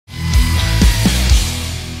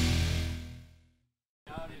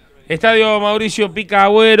Estadio Mauricio Pica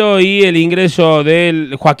Agüero y el ingreso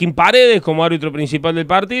del Joaquín Paredes como árbitro principal del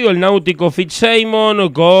partido, el náutico Fitz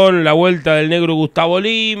con la vuelta del negro Gustavo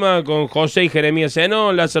Lima, con José y Jeremías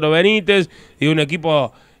Zenón, Lázaro Benítez y un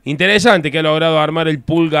equipo interesante que ha logrado armar el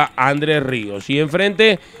Pulga Andrés Ríos. Y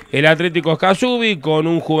enfrente el Atlético Ascasubi con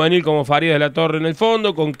un juvenil como Farías de la Torre en el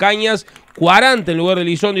fondo, con Cañas, Cuarante en lugar de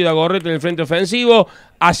Lizondo y Dagorrete en el frente ofensivo,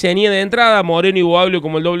 Acenié de entrada, Moreno y Boablio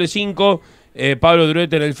como el doble 5, Pablo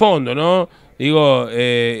Druete en el fondo, ¿no? Digo,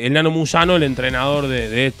 el Nano Musano, el entrenador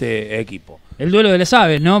de este equipo. El duelo de las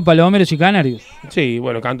aves, ¿no? Palomeros y canarios. Sí,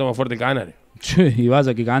 bueno, canto más fuerte el canario. Y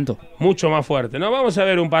vaya que canto. Mucho más fuerte, ¿no? Vamos a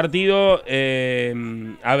ver un partido, a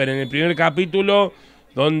ver, en el primer capítulo,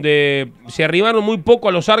 donde se arribaron muy poco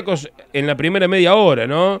a los arcos en la primera media hora,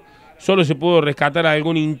 ¿no? Solo se pudo rescatar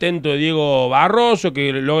algún intento de Diego Barroso,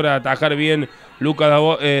 que logra atajar bien Lucas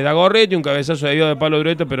Dagorrete, un cabezazo desviado de Pablo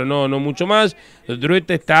Druete, pero no mucho más.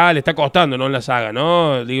 Druete le está costando, ¿no? En la saga,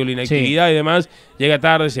 ¿no? Digo, la inactividad y demás. Llega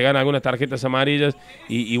tarde, se gana algunas tarjetas amarillas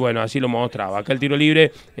y bueno, así lo mostraba. Acá el tiro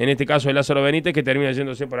libre, en este caso de Lázaro Benítez, que termina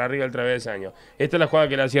yéndose por arriba del travesaño. Esta es la jugada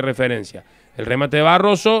que le hacía referencia. El remate de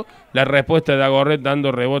Barroso, la respuesta de Dagorrete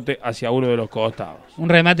dando rebote hacia uno de los costados. Un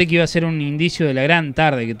remate que iba a ser un indicio de la gran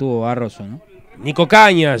tarde que tuvo Barroso, ¿no? Nico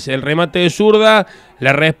Cañas, el remate de zurda,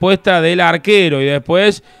 la respuesta del arquero y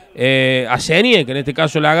después Acenié, que en este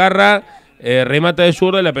caso la agarra, remata de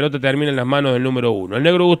zurda y la pelota termina en las manos del número 1. El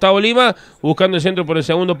negro Gustavo Lima buscando el centro por el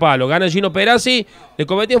segundo palo. Gana Gino Perazzi, le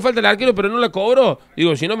cometía falta al arquero pero no la cobró.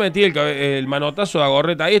 Digo, si no metía el manotazo de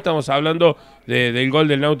Agorreta ahí, estamos hablando del gol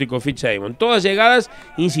del náutico Fitz. Todas llegadas,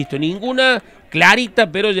 insisto, ninguna clarita,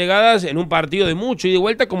 pero llegadas en un partido de mucho y de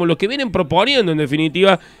vuelta, como los que vienen proponiendo en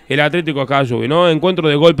definitiva el Atlético Ascasubi, ¿no? Encuentro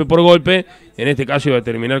de golpe por golpe, en este caso iba a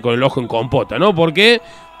terminar con el ojo en compota, ¿no? ¿Por qué?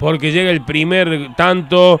 Porque llega el primer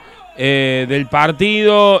tanto del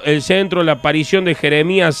partido, el centro, la aparición de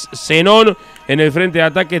Jeremías Zenón en el frente de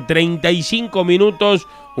ataque, 35 minutos,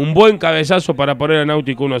 un buen cabezazo para poner a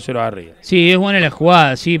Náutico 1-0 arriba. Sí, es buena la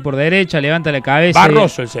jugada, sí, por derecha, levanta la cabeza.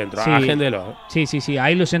 Barroso el centro, sí, agéndelo. Sí,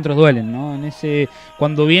 ahí los centros duelen, ¿no?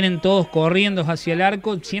 Cuando vienen todos corriendo hacia el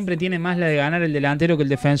arco, siempre tiene más la de ganar el delantero que el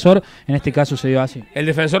defensor, en este caso se dio así. El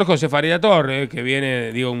defensor José Faría Torre, que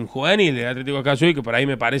viene, digo, un juvenil del Atlético Ascasubi, que por ahí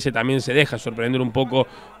me parece también se deja sorprender un poco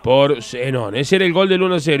por Zenón. Ese era el gol del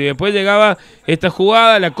 1-0 y después llegaba esta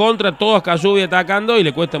jugada, la contra, todo Ascasubi atacando y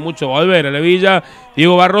le cuesta mucho volver a la Villa.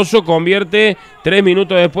 Diego Barroso convierte 3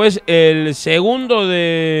 minutos después el segundo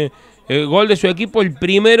gol de su equipo, el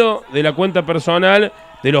primero de la cuenta personal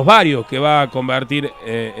de los varios que va a convertir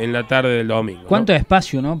en la tarde del domingo. ¿Cuánto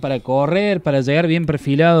espacio, no? Para correr, para llegar bien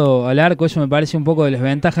perfilado al arco, eso me parece un poco de las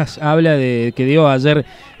ventajas, habla de que dio ayer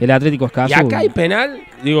el Atlético Ascasubi. Y acá hay penal,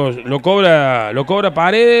 digo, lo cobra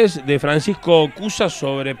Paredes, de Francisco Cusa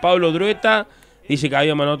sobre Pablo Drueta, dice que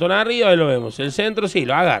había manotón arriba, ahí lo vemos, el centro sí,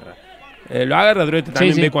 lo agarra. Lo agarra, Druete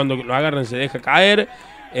también ve cuando lo agarran se deja caer.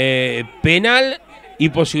 Penal y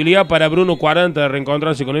posibilidad para Bruno 40 de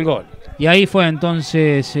reencontrarse con el gol. Y ahí fue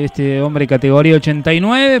entonces este hombre categoría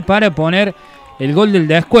 89 para poner el gol del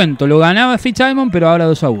descuento. Lo ganaba Fitz, pero ahora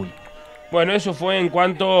 2-1. Bueno, eso fue en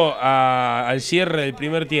cuanto al cierre del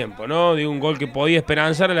primer tiempo, ¿no? Digo, un gol que podía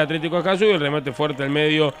esperanzar al Atlético Ascasubi y el remate fuerte al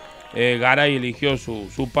medio. Garay eligió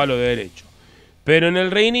su palo de derecho. Pero en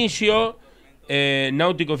el reinicio,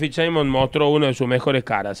 Náutico Fitz mostró una de sus mejores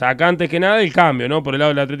caras. Acá antes que nada el cambio, ¿no? Por el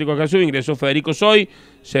lado del Atlético Ascasubi ingresó Federico Soy,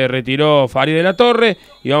 se retiró Farías de la Torre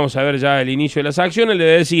y vamos a ver ya el inicio de las acciones. Le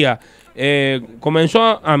decía,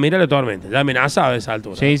 comenzó a mirar la tormenta, ya amenazaba de esa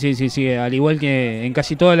altura. Sí, al igual que en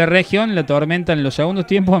casi toda la región, la tormenta en los segundos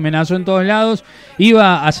tiempos amenazó en todos lados,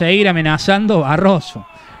 iba a seguir amenazando Barroso.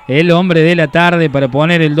 El hombre de la tarde para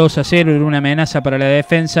poner el 2-0, era una amenaza para la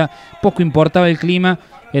defensa, poco importaba el clima.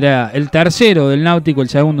 Era el tercero del Náutico, el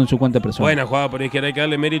segundo en su cuenta personal. Buena jugada por izquierda, hay que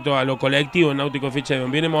darle mérito a lo colectivo. El Náutico Fitz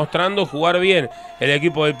viene mostrando jugar bien el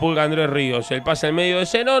equipo del Pulga Andrés Ríos. El pase al medio de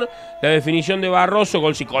Zenón, la definición de Barroso,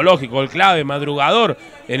 gol psicológico, gol clave, madrugador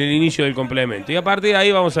en el inicio del complemento. Y a partir de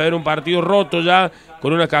ahí vamos a ver un partido roto ya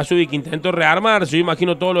con una Ascasubi que intentó rearmarse. Yo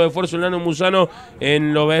imagino todos los esfuerzos del Nano Musano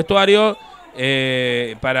en los vestuarios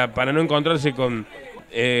para no encontrarse con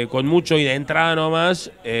mucho y de entrada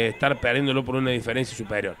nomás estar perdiéndolo por una diferencia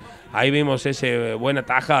superior. Ahí vimos esa buena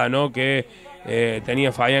tajada, ¿no? Que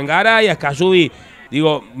tenía Fabián Garay. Ascasubi,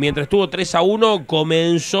 digo, mientras estuvo 3-1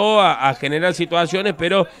 comenzó a generar situaciones,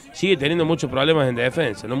 pero sigue teniendo muchos problemas en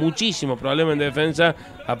defensa, ¿no? Muchísimos problemas en defensa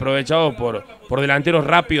aprovechados por delanteros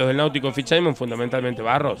rápidos del Náutico Fitz, fundamentalmente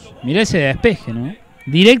Barros. Mirá ese despeje, ¿no?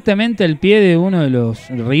 directamente al pie de uno de los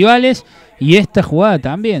rivales. Y esta jugada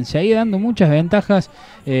también, se ha ido dando muchas ventajas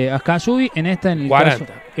a Ascasubi. En esta, en el 40.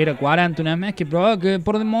 caso, era 40 una vez, que probaba que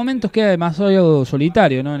por momentos queda demasiado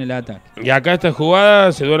solitario, ¿no?, en el ataque. Y acá esta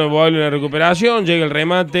jugada, se duerme Boable en la recuperación, llega el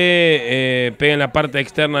remate, pega en la parte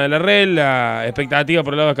externa de la red, la expectativa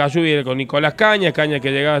por el lado de Ascasubi era con Nicolás Caña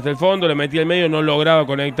que llegaba hasta el fondo, le metía al medio, no lograba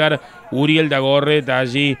conectar Uriel Dagorret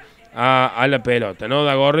allí a la pelota, ¿no?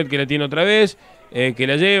 Dagorret que la tiene otra vez, que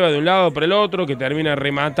la lleva de un lado para el otro, que termina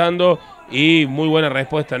rematando, y muy buena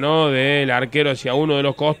respuesta, ¿no?, del arquero hacia uno de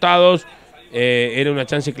los costados. Era una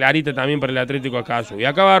chance clarita también para el Atlético Ascasubi. Y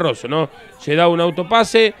acá Barroso, ¿no?, se da un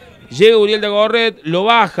autopase, llega Uriel Dagorret, lo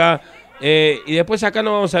baja, y después acá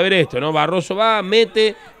no vamos a ver esto, ¿no? Barroso va,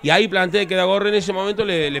 mete, y ahí plantea que Dagorret en ese momento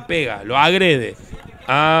le pega, lo agrede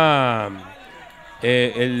a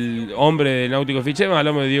el hombre de Náutico Fichema,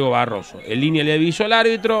 hablamos de Diego Barroso. En línea le avisó al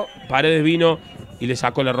árbitro, Paredes vino y le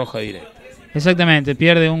sacó la roja directa. Exactamente,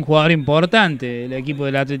 pierde un jugador importante el equipo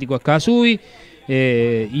del Atlético Ascasubi.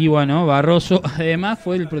 Y bueno, Barroso además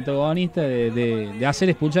fue el protagonista de hacer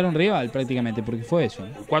expulsar a un rival prácticamente, porque fue eso,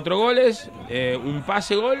 ¿no? 4 goles, un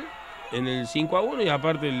pase-gol en el 5-1 y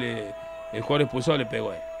aparte el jugador expulsado le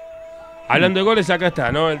pegó a él. Hablando de goles, acá está,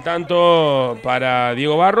 ¿no? El tanto para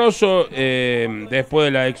Diego Barroso, después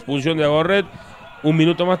de la expulsión de Dagorret, un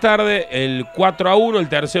minuto más tarde, el 4-1, el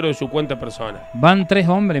tercero de su cuenta personal. Van 3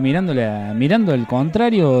 hombres mirando el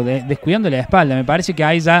contrario, descuidando la espalda. Me parece que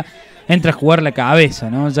ahí ya entra a jugar la cabeza,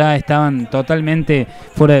 ¿no? Ya estaban totalmente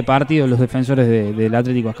fuera de partido los defensores del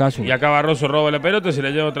Atlético Ascasubi. Y acá Barroso roba la pelota, se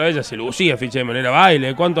la lleva otra vez, ya se lucía Ficha de manera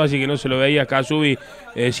baile. ¿Cuánto hace que no se lo veía a Ascasubi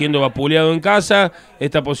siendo vapuleado en casa?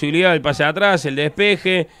 Esta posibilidad del pase atrás, el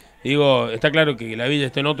despeje. Digo, está claro que la Villa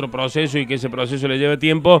está en otro proceso y que ese proceso le lleva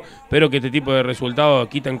tiempo, pero que este tipo de resultados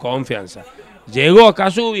quitan confianza. Llegó a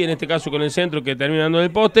Ascasubi, en este caso con el centro que termina dando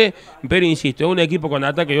el poste, pero insisto, es un equipo cuando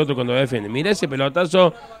ataca y otro cuando defiende. Mirá ese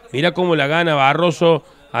pelotazo, mirá cómo la gana Barroso,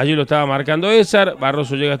 allí lo estaba marcando Ésar,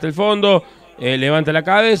 Barroso llega hasta el fondo, levanta la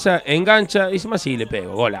cabeza, engancha, y más sí le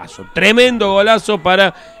pego, golazo. Tremendo golazo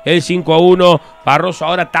para el 5-1. Barroso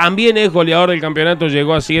ahora también es goleador del campeonato,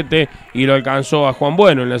 llegó a 7 y lo alcanzó a Juan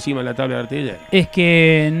Bueno en la cima de la tabla de artillería. Es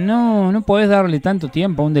que no podés darle tanto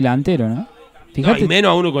tiempo a un delantero, ¿no? Fíjate, no, y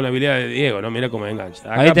menos a uno con la habilidad de Diego, ¿no? Mira cómo engancha.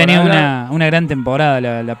 Acá había tenido una gran temporada,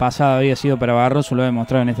 la pasada había sido para Barroso, lo ha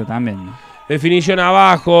demostrado en esta también, ¿no? Definición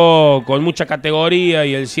abajo, con mucha categoría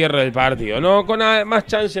y el cierre del partido, ¿no? Con más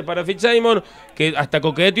chances para Fitzsimon, que hasta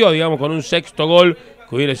coqueteó, digamos, con un sexto gol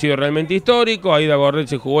que hubiera sido realmente histórico. Ahí Dagorret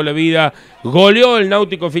se jugó la vida, goleó el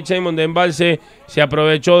Náutico Fitzsimon de Embalse, se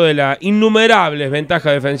aprovechó de las innumerables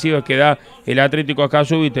ventajas defensivas que da el Atlético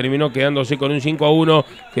Ascasubi y terminó quedándose con un 5-1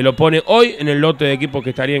 que lo pone hoy en el lote de equipos que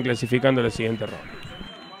estarían clasificando la siguiente ronda.